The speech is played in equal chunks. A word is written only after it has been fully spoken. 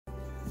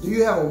Do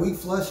you have a weak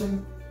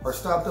flushing or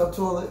stopped up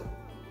toilet?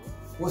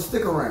 Well,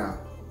 stick around.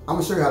 I'm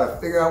gonna show you how to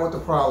figure out what the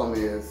problem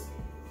is,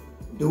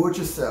 do it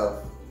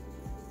yourself,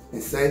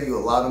 and save you a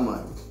lot of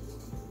money.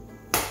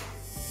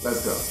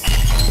 Let's go.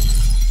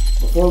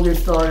 Before we get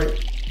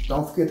started,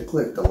 don't forget to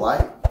click the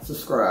like,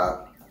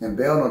 subscribe, and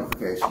bell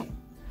notification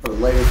for the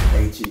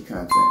latest HE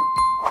content.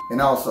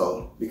 And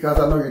also, because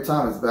I know your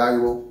time is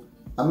valuable,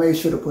 I made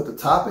sure to put the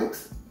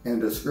topics in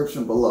the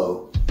description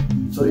below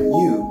so that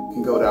you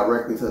can go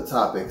directly to the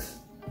topics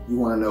you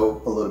want to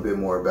know a little bit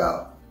more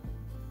about.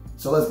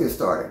 So let's get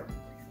started.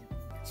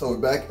 So we're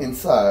back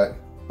inside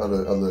of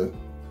the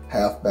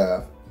half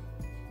bath.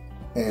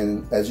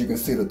 And as you can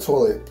see, the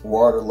toilet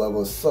water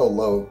level is so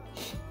low.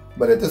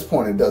 But at this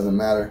point, it doesn't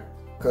matter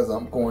because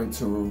I'm going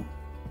to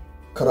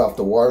cut off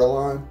the water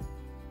line,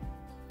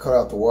 cut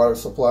out the water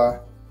supply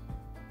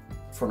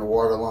from the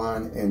water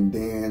line, and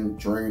then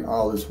drain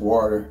all this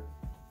water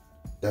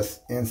that's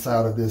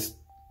inside of this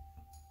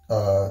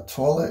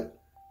toilet,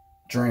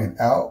 drain it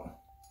out.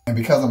 And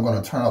because I'm going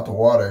to turn off the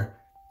water,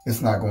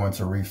 it's not going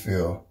to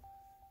refill.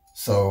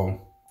 So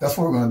that's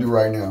what we're going to do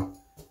right now.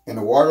 And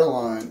the water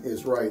line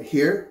is right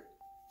here.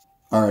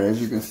 All right,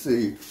 as you can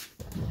see,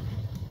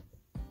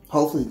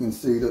 hopefully you can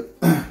see the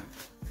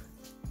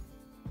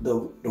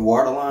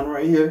water line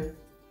right here.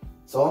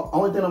 So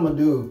only thing I'm gonna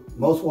do,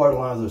 most water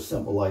lines are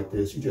simple like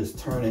this. You just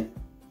turn it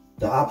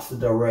the opposite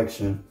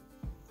direction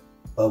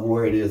of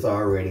where it is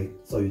already.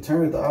 So you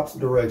turn it the opposite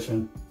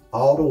direction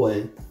all the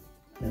way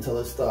until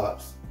it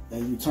stops,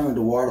 and you turn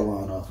the water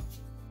line off.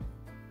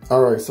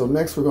 All right, so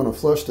next we're gonna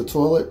flush the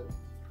toilet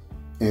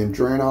and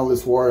drain all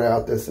this water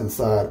out that's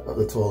inside of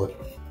the toilet.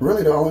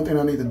 Really, the only thing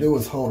I need to do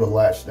is hold the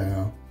latch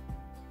down.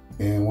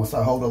 And once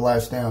I hold the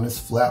latch down, this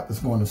flap is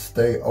going to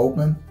stay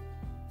open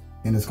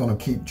and it's going to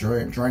keep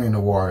draining the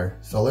water.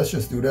 So let's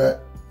just do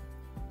that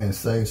and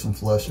save some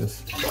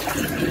flushes.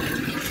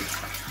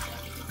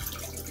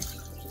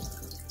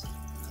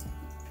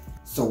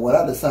 So what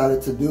I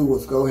decided to do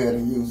was go ahead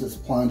and use this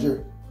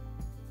plunger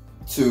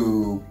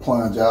to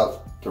plunge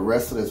out the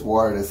rest of this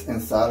water that's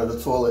inside of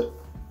the toilet.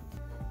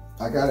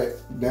 I got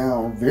it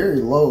down very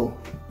low.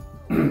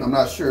 I'm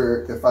not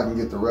sure if I can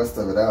get the rest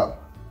of it out.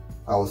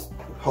 I was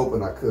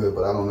hoping I could,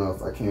 but I don't know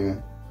if I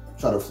can.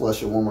 Try to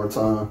flush it one more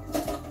time.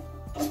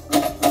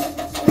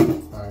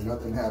 All right,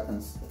 nothing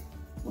happens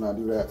when I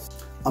do that.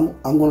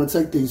 I'm going to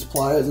take these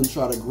pliers and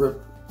try to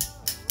grip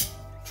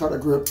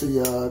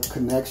the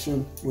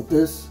connection with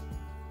this.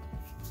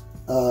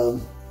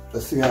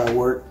 Let's see how it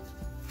works.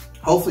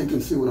 Hopefully you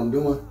can see what I'm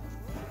doing.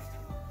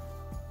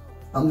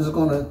 I'm just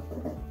going to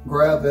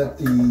grab at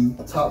the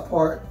top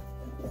part,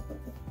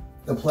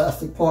 the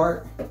plastic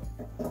part,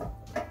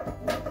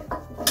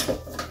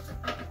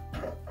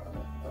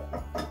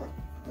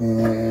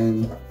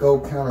 and go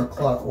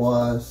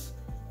counterclockwise.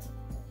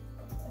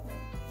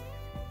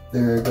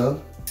 There you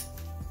go.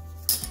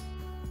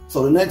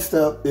 So the next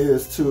step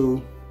is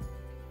to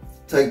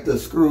take the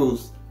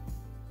screws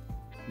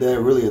that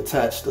really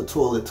attach the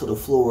toilet to the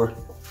floor,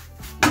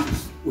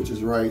 which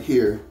is right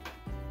here.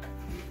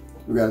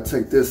 We got to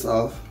take this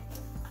off,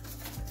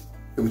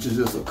 which is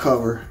just a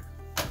cover.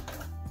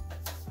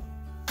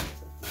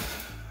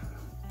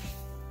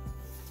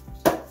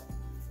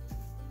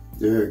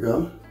 There you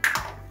go.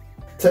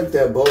 Take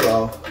that bolt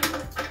off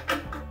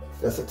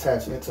that's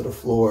attaching it to the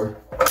floor,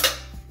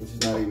 which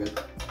is not even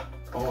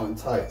on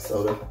tight,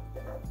 so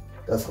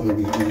that's going to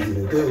be easy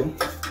to do.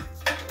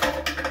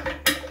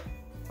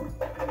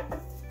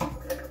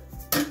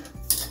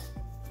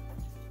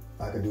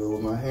 I can do it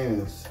with my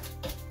hands.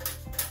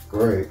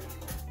 Great.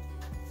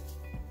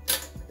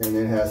 And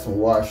it has some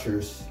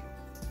washers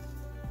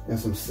and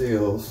some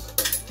seals.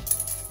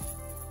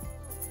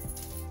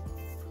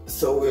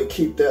 So we'll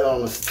keep that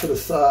on to the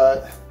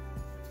side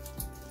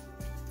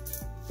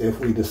if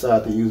we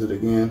decide to use it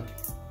again.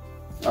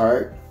 All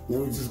right,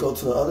 then we just go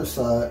to the other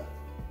side.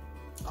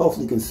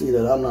 Hopefully you can see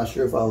that. I'm not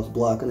sure if I was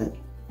blocking it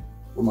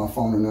with my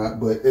phone or not,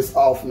 but it's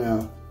off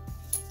now.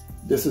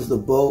 This is the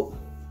bolt.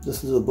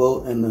 This is the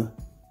bolt and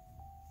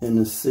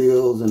the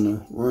seals and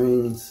the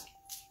rings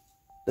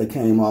that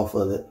came off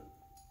of it.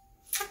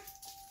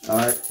 All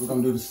right, we're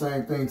gonna do the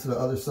same thing to the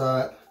other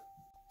side.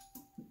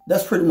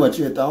 That's pretty much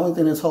it. The only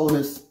thing that's holding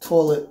this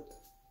toilet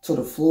to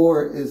the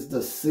floor is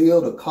the seal,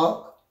 the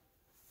caulk,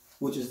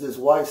 which is this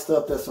white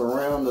stuff that's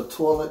around the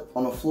toilet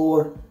on the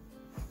floor.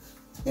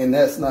 And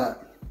that's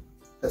not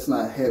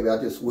heavy. I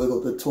just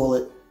wiggled the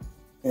toilet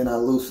and I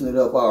loosened it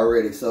up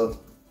already. So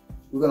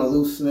we're gonna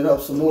loosen it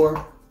up some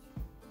more.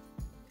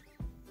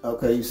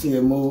 Okay, you see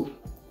it move?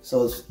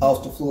 So it's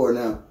off the floor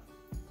now.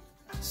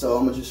 So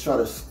I'm gonna just try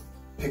to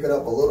pick it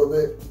up a little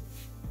bit.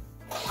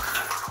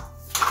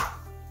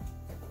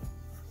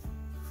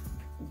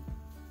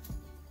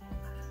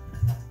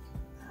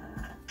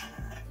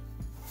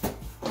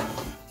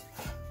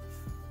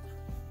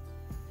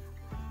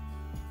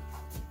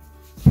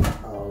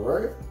 All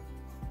right.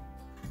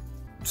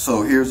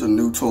 So here's a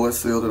new toilet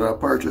seal that I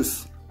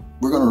purchased.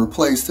 We're going to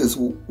replace this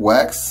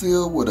wax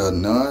seal with a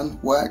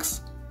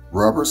non-wax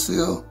rubber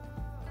seal.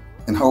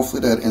 And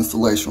hopefully that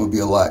installation will be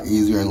a lot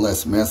easier and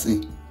less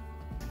messy.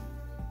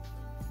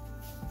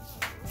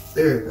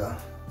 There you go.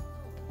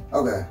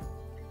 Okay.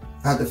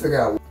 I had to figure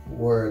out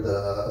where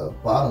the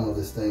bottom of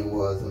this thing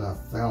was, and I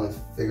finally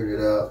figured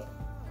it out.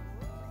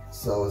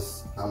 So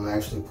I'm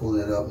actually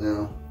pulling it up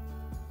now.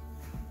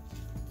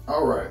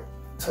 All right,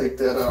 take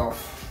that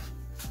off.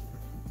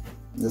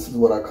 This is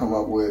what I come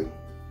up with.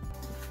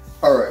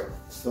 All right,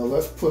 so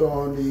let's put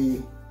on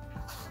the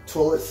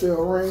toilet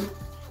seal ring.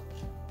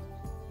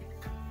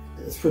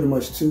 It's pretty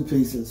much 2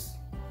 pieces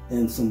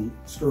and some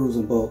screws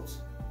and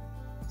bolts.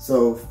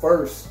 So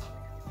first,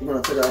 you're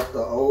gonna take out the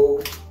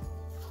old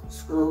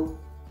screw,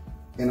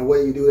 and the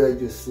way you do that,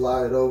 you just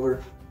slide it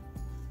over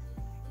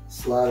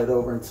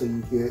until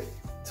you get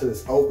to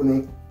this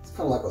opening. It's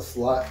kind of like a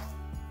slot.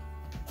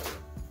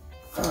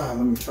 Let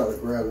me try to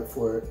grab it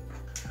for it.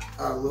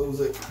 I lose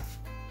it.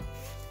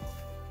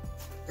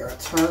 Gotta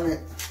turn it.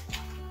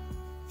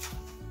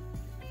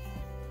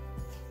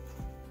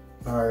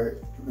 All right,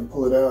 you can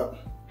pull it out.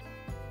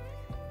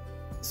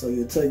 So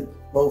you take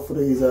both of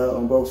these out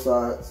on both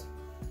sides.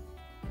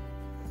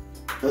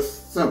 That's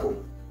simple.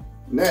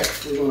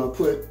 Next, we're gonna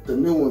put the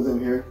new ones in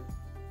here.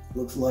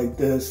 Looks like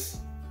this.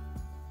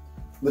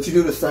 But you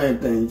do the same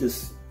thing. You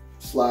just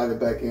slide it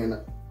back in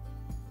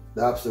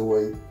the opposite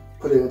way.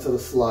 Put it into the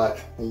slot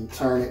and you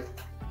turn it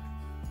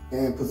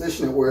and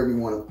position it wherever you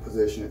want to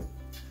position it.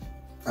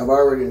 I've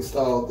already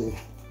installed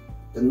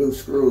the new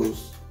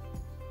screws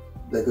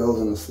that goes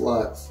in the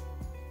slots.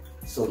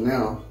 So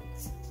now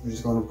I'm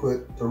just gonna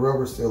put the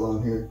rubber seal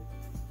on here.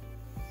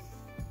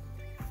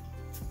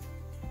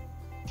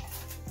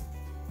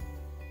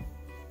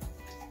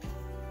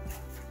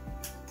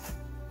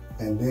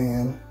 And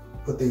then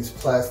put these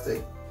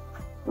plastic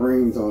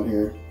rings on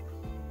here.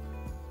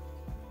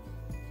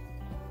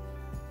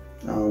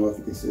 I don't know if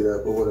you can see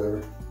that, but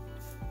whatever.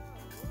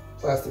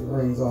 Plastic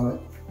rings on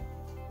it.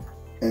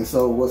 And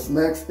so what's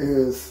next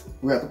is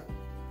we have to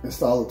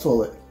install the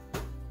toilet.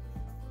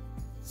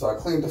 So I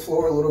cleaned the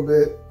floor a little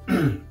bit.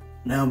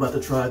 Now I'm about to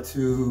try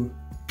to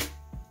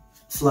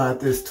slide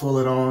this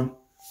toilet on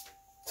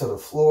to the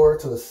floor,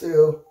 to the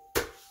seal.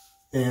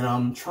 And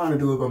I'm trying to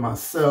do it by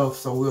myself,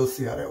 so we'll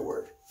see how that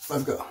works.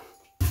 Let's go.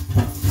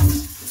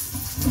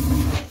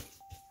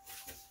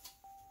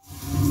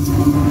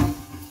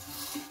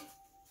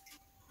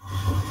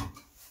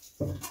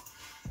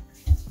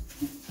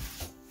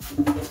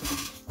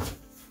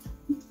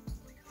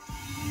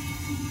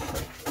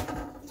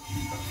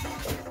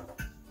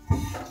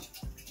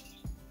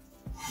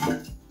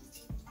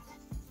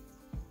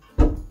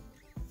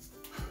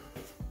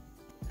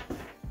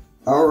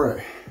 All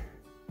right,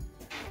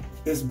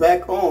 it's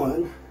back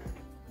on.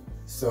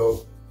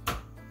 So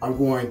I'm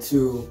going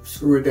to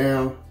screw it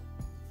down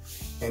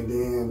and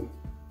then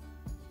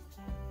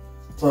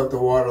plug the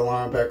water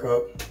line back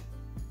up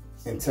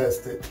and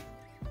test it.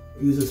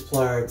 Use this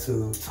plier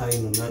to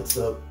tighten the nuts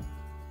up.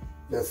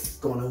 That's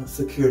gonna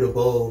secure the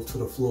bowl to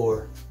the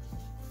floor.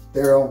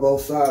 They're on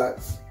both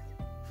sides.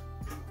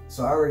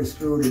 So I already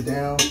screwed it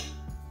down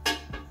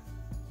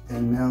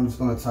and now I'm just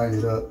gonna tighten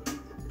it up.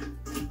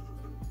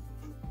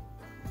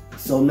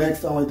 So next,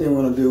 the only thing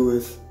we're gonna do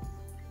is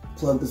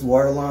plug this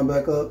water line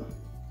back up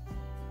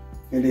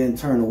and then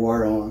turn the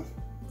water on.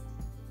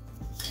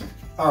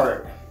 All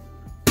right,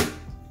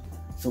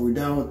 so we're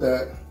done with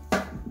that.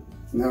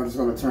 Now we're just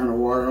gonna turn the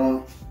water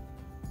on.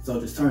 So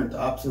just turn it the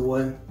opposite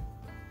way.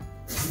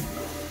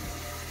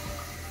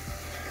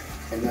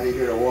 And now you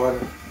hear the water.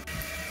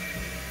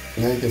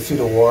 Now you can see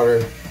the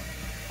water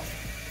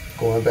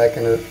going back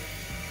in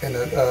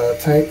the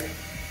tank.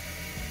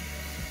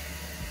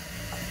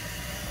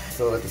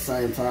 So at the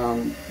same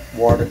time,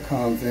 water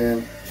comes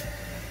in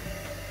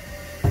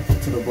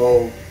to the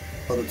bowl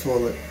of the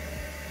toilet.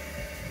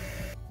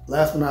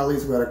 Last but not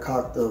least, we gotta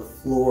cock the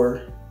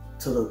floor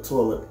to the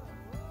toilet.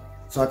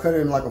 So I cut it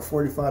in like a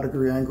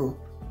 45-degree angle,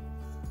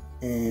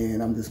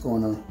 and I'm just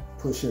gonna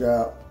push it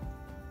out.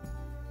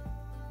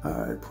 All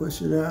right,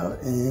 push it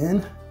out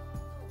and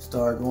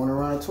start going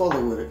around the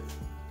toilet with it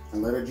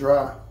and let it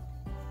dry.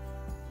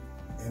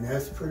 And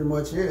that's pretty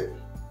much it.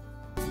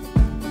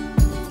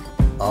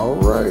 All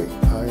right,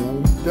 I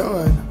am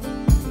done.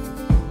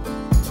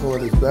 The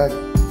toilet is back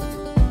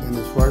in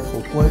its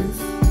rightful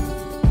place.